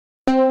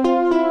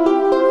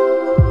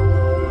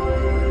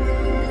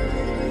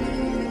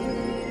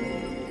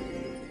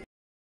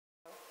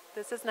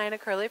This is Nina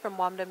Curley from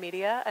Wamda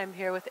Media. I'm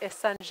here with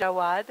Ihsan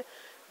Jawad,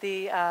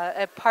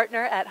 a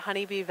partner at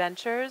Honeybee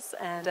Ventures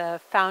and a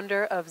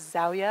founder of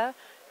Zawya,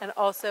 and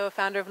also a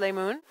founder of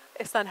Laimoon.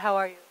 Ihsan, how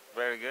are you?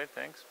 Very good,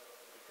 thanks.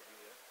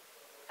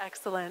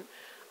 Excellent.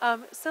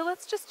 So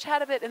let's just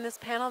chat a bit. In this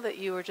panel that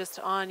you were just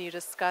on, you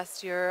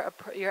discussed your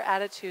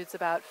attitudes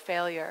about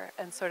failure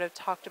and sort of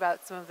talked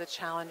about some of the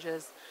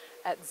challenges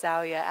at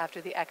Zawya after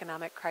the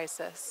economic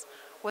crisis.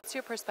 What's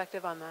your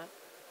perspective on that?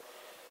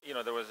 You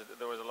know, there was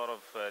a lot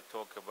of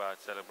talk about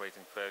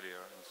celebrating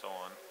failure and so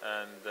on,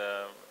 and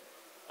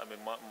I mean,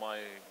 my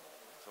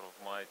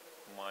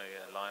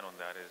line on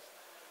that is,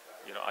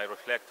 you know, I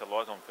reflect a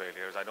lot on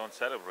failures. I don't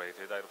celebrate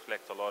it. I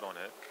reflect a lot on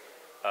it.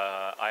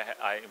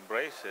 I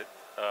embrace it.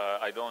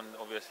 I don't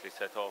obviously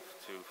set off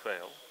to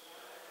fail,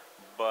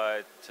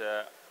 but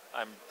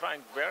I'm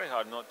trying very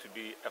hard not to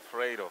be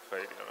afraid of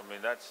failure. I mean,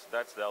 that's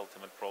the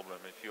ultimate problem.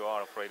 If you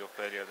are afraid of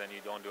failure, then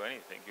you don't do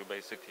anything. You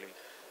basically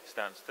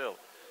stand still.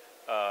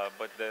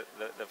 But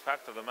the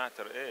fact of the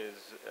matter is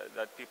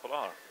that people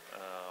are.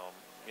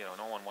 You know,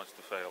 no one wants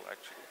to fail,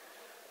 actually.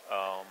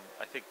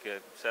 I think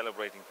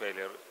celebrating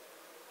failure,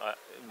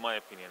 in my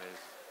opinion, is,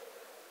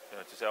 you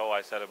know, to say, oh,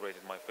 I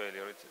celebrated my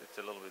failure, it's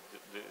a little bit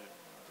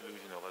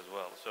delusional as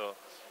well. So,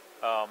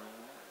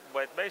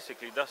 but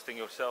basically, dusting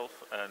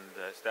yourself and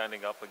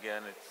standing up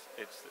again,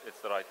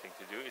 it's the right thing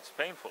to do. It's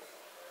painful.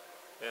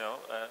 You know,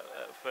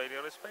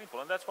 failure is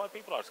painful, and that's why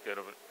people are scared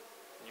of it.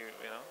 You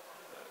know,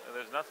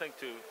 there's nothing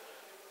to.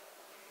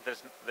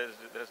 There's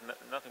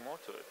nothing more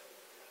to it.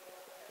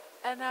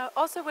 And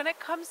also, when it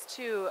comes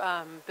to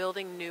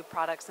building new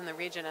products in the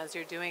region, as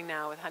you're doing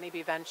now with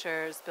Honeybee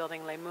Ventures,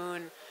 building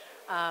Laimoon,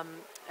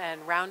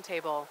 and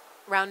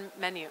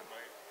RoundMenu.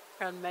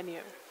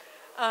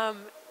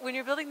 When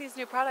you're building these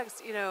new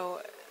products, you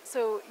know,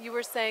 so you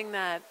were saying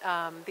that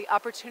the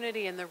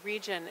opportunity in the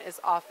region is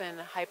often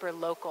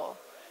hyper-local,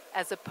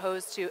 as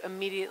opposed to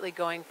immediately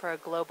going for a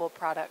global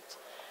product.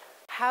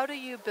 How do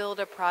you build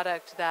a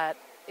product that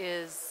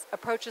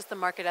approaches the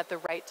market at the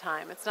right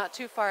time? It's not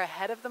too far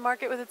ahead of the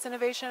market with its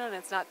innovation, and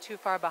it's not too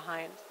far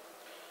behind.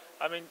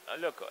 I mean,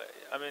 look,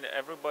 I mean,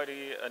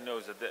 everybody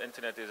knows that the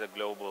internet is a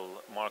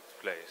global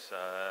marketplace.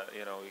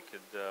 You know, you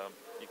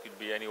could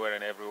be anywhere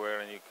and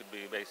everywhere, and you could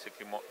be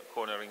basically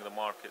cornering the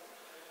market.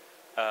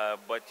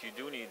 But you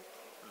do need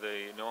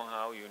the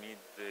know-how. You need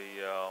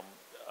the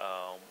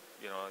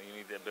you know, you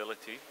need the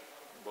ability,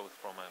 both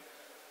from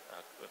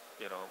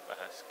you know,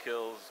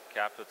 skills,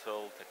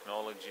 capital,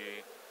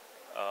 technology,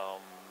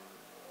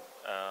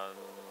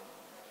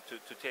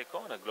 to take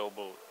on a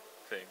global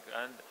thing.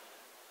 And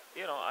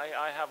you know,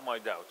 I have my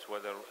doubts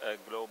whether a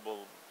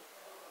global,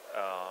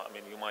 I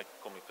mean, you might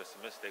call me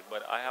pessimistic,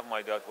 but I have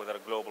my doubt whether a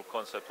global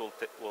concept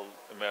will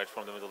emerge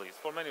from the Middle East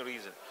for many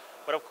reasons.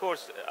 But of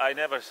course, I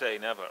never say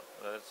never.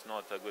 That's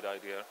not a good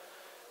idea.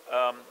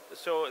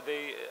 So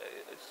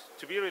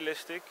to be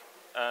realistic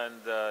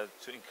and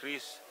to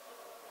increase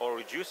or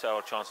reduce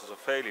our chances of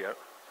failure,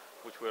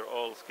 which we're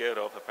all scared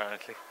of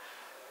apparently,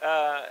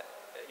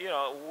 you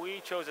know, we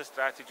chose a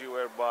strategy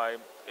whereby,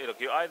 look,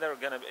 you're either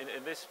going to,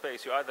 in this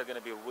space, you're either going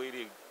to be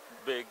really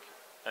big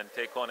and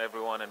take on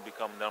everyone and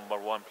become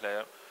 #1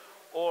 player,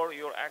 or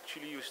you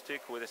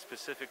stick with a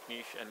specific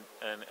niche and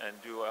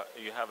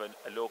you have a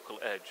local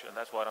edge, and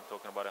that's what I'm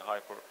talking about, a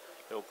hyper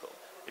local.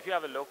 If you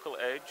have a local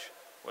edge,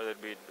 whether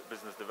it be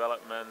business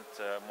development,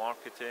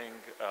 marketing,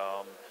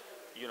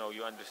 you know,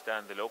 you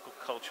understand the local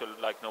culture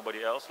like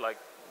nobody else, like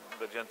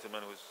the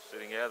gentleman who's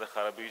sitting here, the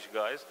Kharabish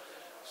guys.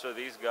 So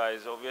these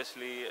guys,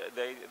 obviously,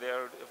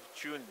 they're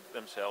tuned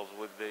themselves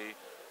with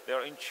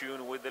they're in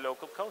tune with the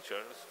local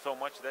culture so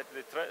much that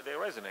they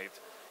resonate.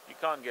 You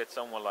can't get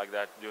someone like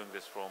that doing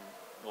this from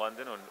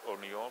London or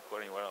New York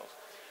or anywhere else.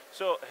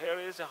 So here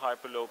is a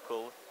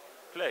hyper-local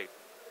play.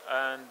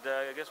 And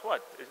guess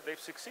what? They've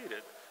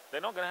succeeded.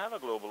 They're not going to have a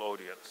global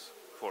audience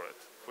for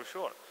it, for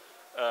sure.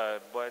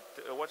 But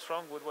what's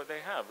wrong with what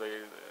they have?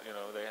 They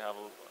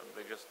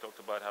just talked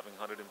about having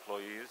 100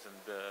 employees,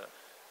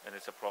 and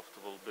it's a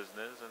profitable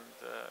business, and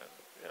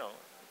you know,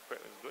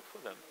 it's good for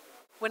them.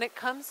 When it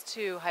comes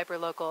to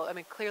hyperlocal, I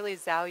mean, clearly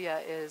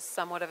Zawya is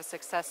somewhat of a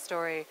success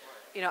story.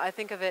 You know, I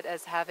think of it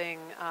as having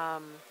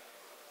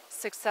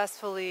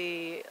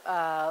successfully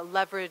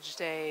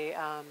leveraged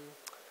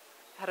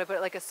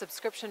like a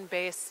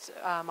subscription-based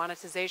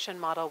monetization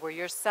model where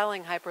you're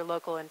selling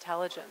hyperlocal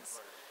intelligence.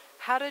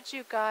 How did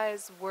you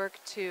guys work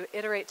to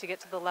iterate to get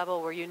to the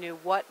level where you knew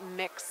what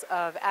mix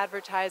of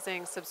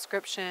advertising,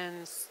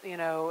 subscriptions, you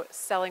know,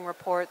 selling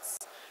reports?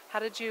 How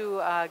did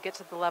you get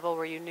to the level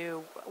where you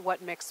knew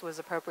what mix was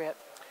appropriate?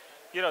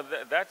 You know,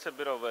 that's a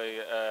bit of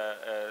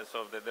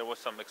there was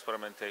some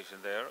experimentation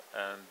there,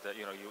 and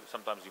you know,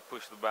 sometimes you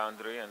push the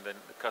boundary, and then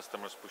the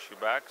customers push you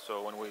back.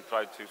 So when we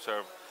tried to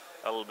serve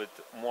a little bit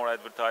more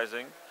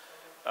advertising,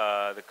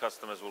 the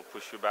customers will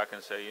push you back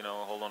and say, you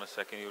know, hold on a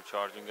second, you're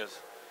charging us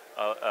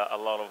a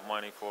lot of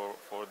money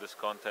for this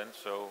content,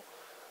 so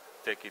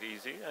take it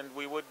easy, and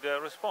we would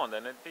respond.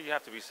 And you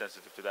have to be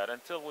sensitive to that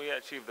until we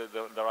achieve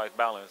the right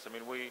balance. I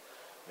mean,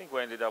 I think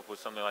we ended up with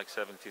something like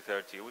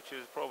 70-30, which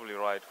is probably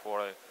right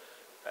for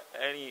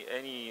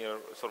any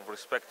sort of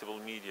respectable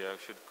media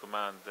should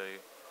command the,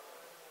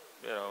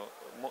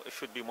 it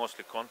should be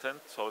mostly content,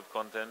 solid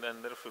content,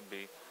 and there should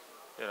be,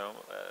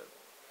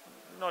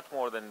 not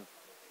more than,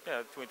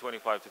 between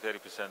 25 to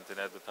 30% in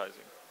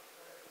advertising.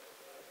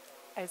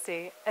 I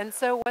see. And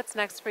so what's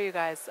next for you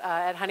guys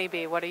at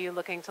Honeybee? What are you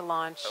looking to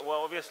launch?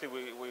 Well, obviously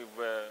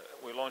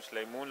we launched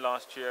Laimoon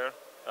last year.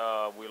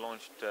 We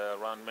launched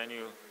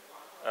RoundMenu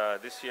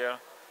this year.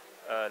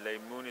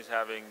 Laimoon is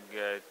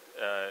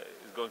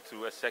is going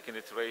through a second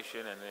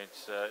iteration, and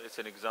it's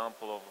an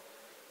example of,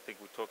 I think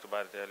we talked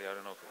about it earlier, I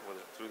don't know whether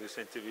through this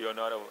interview or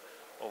not, of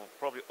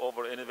probably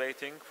over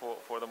innovating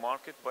for the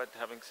market. But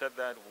having said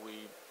that,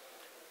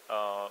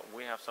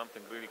 we have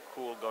something really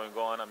cool going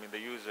on. I mean, the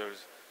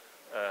users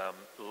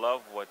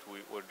love what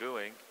we're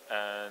doing,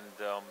 and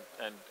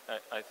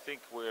I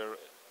think we're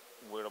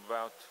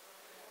about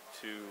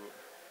to,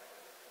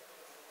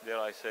 dare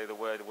I say the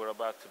word, we're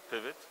about to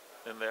pivot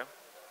in there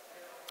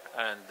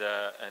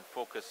and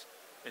focus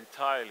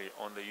entirely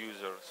on the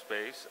user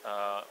space.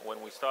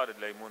 When we started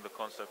Laimoon, the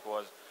concept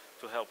was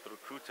to help the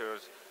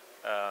recruiters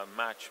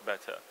match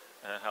better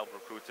and help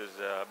recruiters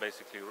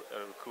basically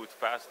recruit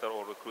faster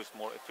or recruit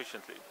more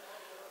efficiently.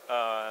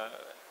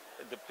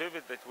 The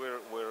pivot that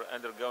we're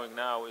undergoing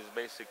now is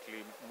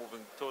basically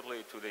moving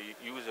totally to the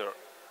user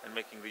and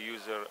making the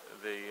user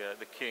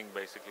the king,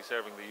 basically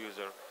serving the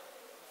user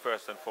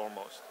first and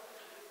foremost.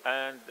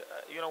 And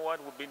you know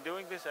what? We've been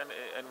doing this, and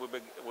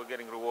we're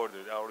getting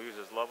rewarded. Our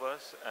users love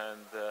us,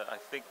 and I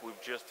think we've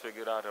just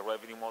figured out a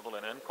revenue model,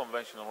 an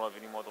unconventional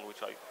revenue model,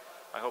 which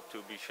I hope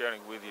to be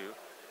sharing with you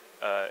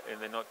in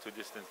the not too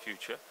distant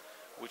future,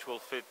 which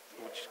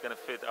is going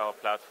to fit our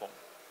platform.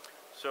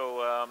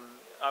 So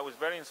I was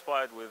very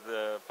inspired with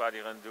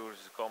Fadi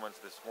Ghandour's comments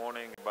this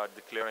morning about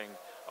declaring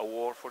a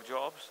war for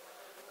jobs.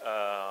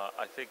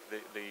 I think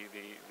the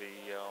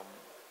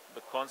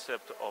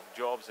concept of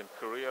jobs and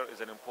career is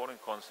an important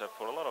concept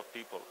for a lot of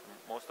people.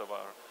 Most of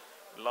our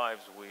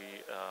lives,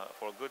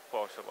 for a good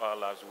part of our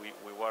lives,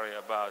 we worry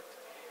about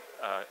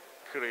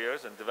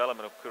careers and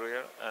development of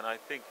career, and I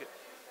think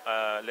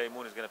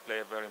Laimoon is going to play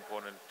a very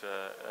important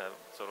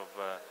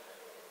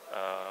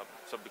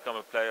so become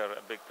a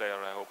big player,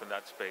 I hope, in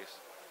that space.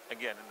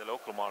 Again, in the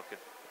local market.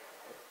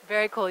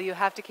 Very cool. You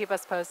have to keep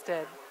us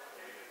posted.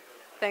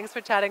 Thanks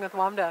for chatting with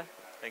Wamda.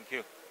 Thank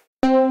you.